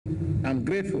I'm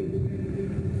grateful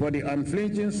for the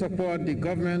unflinching support the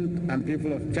government and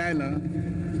people of China,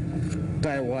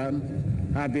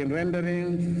 Taiwan, have been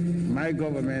rendering my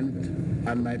government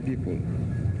and my people.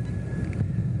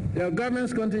 Your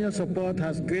government's continued support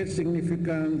has great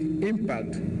significant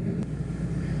impact.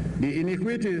 The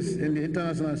inequities in the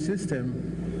international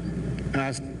system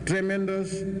are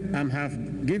tremendous and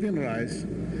have given rise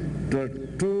to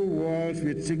two worlds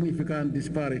with significant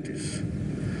disparities.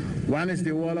 One is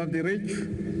the world of the rich,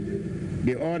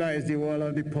 the other is the world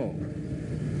of the poor.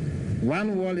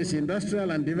 One world is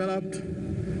industrial and developed,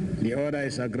 the other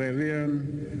is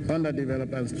agrarian,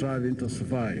 underdeveloped and striving to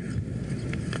survive.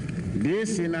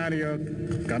 This scenario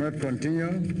cannot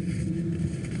continue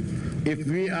if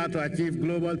we are to achieve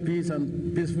global peace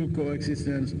and peaceful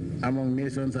coexistence among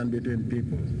nations and between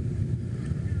people.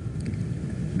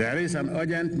 There is an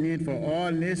urgent need for all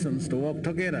nations to work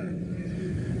together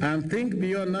and think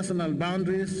beyond national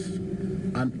boundaries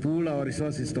and pool our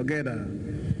resources together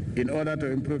in order to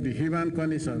improve the human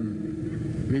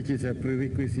condition, which is a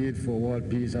prerequisite for world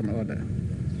peace and order.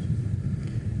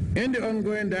 In the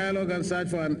ongoing dialogue and search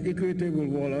for an equitable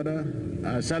world order,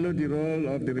 I salute the role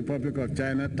of the Republic of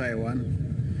China, Taiwan,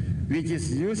 which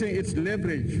is using its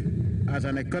leverage as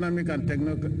an economic and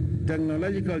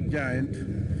technological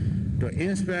giant to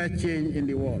inspire change in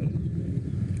the world.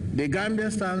 The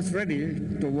Gambia stands ready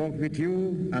to work with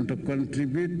you and to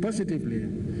contribute positively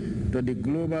to the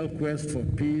global quest for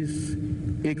peace,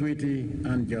 equity,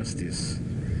 and justice.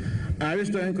 I wish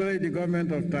to encourage the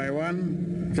government of Taiwan,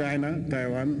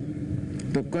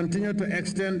 to continue to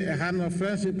extend a hand of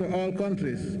friendship to all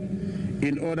countries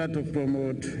in order to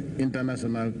promote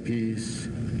international peace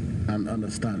and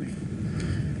understanding.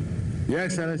 Your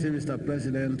Excellency, Mr.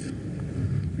 President,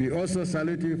 we also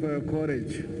salute you for your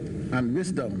courage and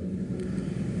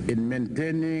wisdom in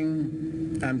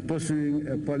maintaining and pursuing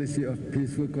a policy of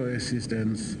peaceful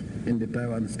coexistence in the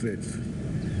Taiwan Straits.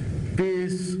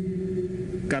 Peace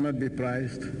cannot be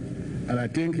priced, and I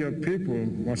think your people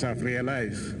must have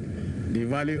realized the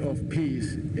value of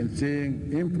peace in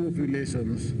seeing improved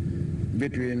relations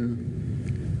between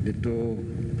the two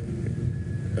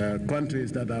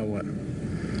countries that are one.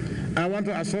 I want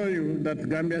to assure you that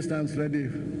Gambia stands ready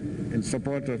in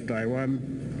support of Taiwan,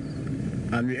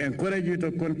 and we encourage you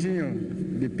to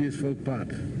continue the peaceful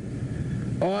path.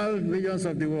 All regions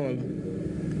of the world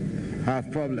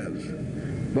have problems,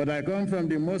 but I come from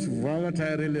the most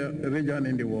volatile region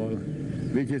in the world,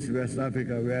 which is West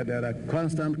Africa, where there are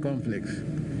constant conflicts.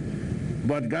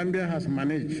 But Gambia has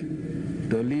managed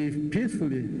to live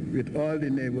peacefully with all the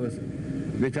neighbors,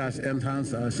 which has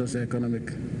enhanced our socio-economic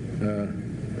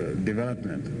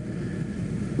development.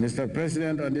 Mr.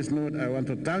 President, on this note, I want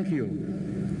to thank you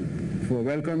for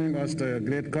welcoming us to a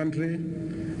great country,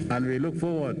 and we look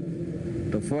forward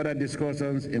to further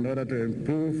discussions in order to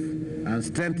improve and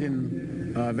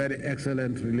strengthen our very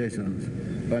excellent relations.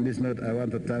 On this note, I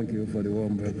want to thank you for the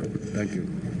warm welcome. Thank you.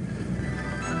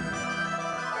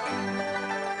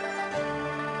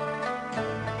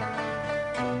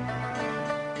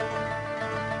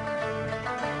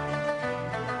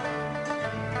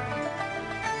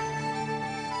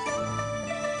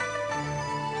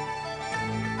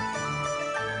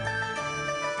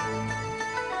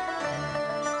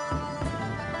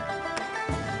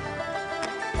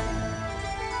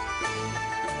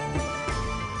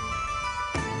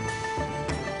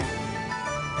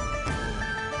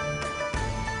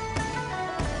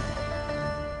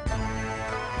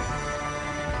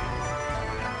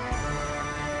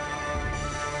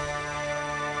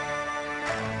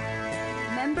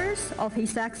 Members of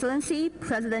His Excellency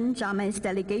President Jammeh's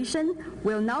delegation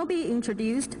will now be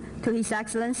introduced to His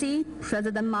Excellency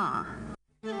President Ma.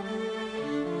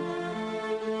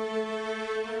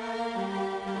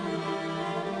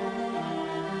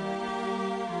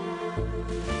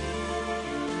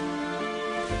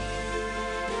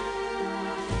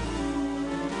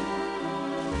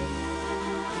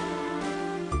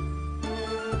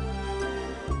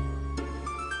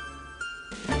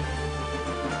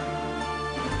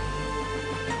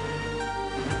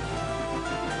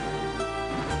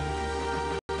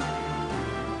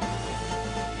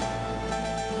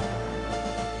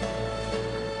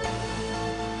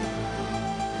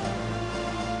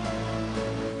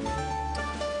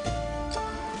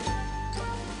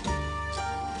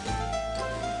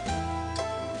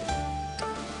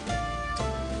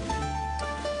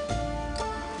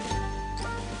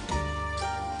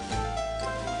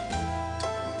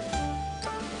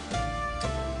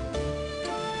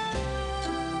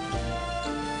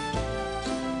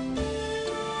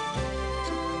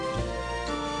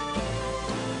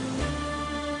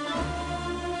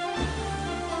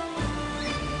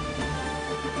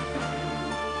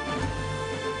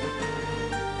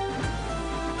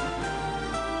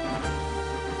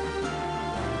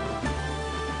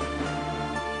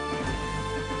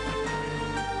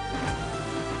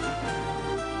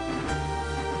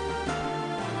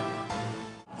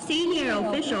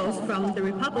 officials from the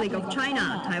Republic of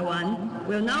China, Taiwan,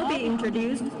 will now be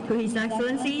introduced to His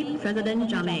Excellency President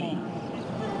Jammeh.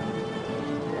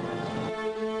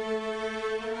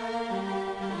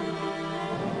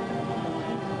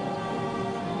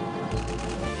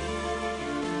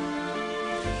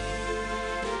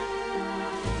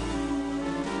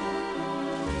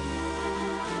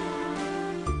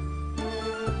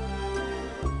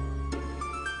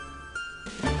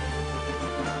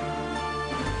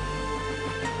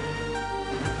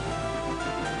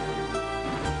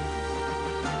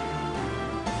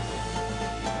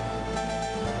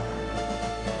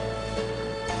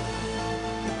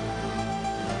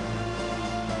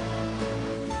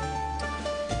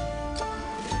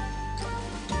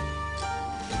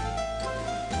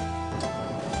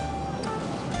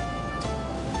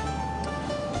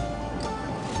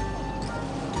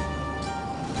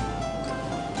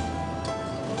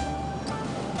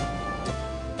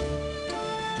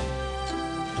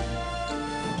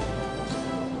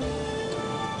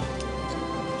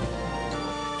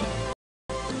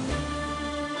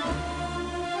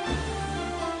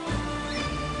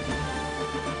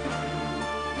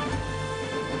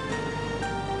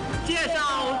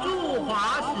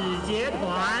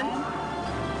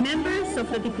 Members of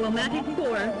the diplomatic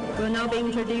corps will now be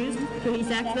introduced to His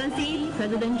Excellency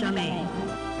President Jammeh.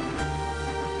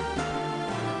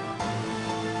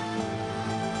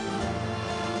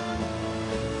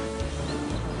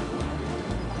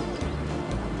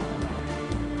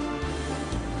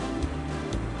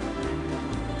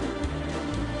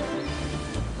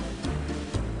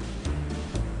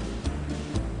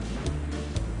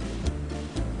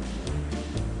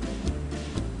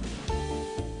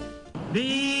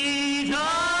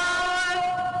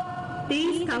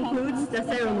 This concludes the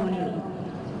ceremony.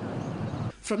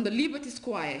 From the Liberty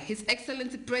Square, His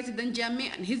Excellency President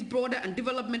Jammeh and his brother and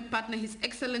development partner, His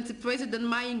Excellency President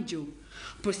Ma Ying-jeou,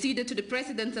 proceeded to the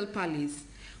Presidential Palace,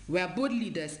 where both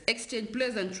leaders exchanged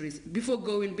pleasantries before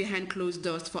going behind closed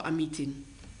doors for a meeting.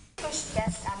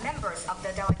 Guests are members of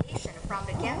the delegation from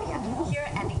the Gambia here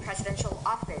at the Presidential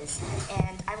Office,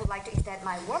 and I would like to extend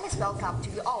my warmest welcome to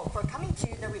you all for coming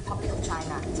to the Republic of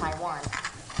China, Taiwan.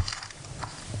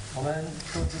 我们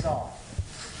都知道，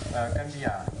甘比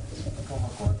亚共和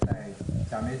国在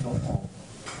贾梅总统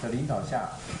的领导下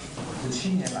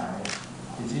，17年来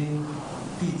已经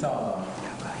缔造了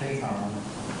非常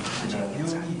优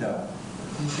异的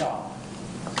绩效，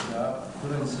使得不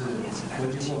论是国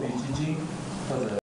际货币基金或者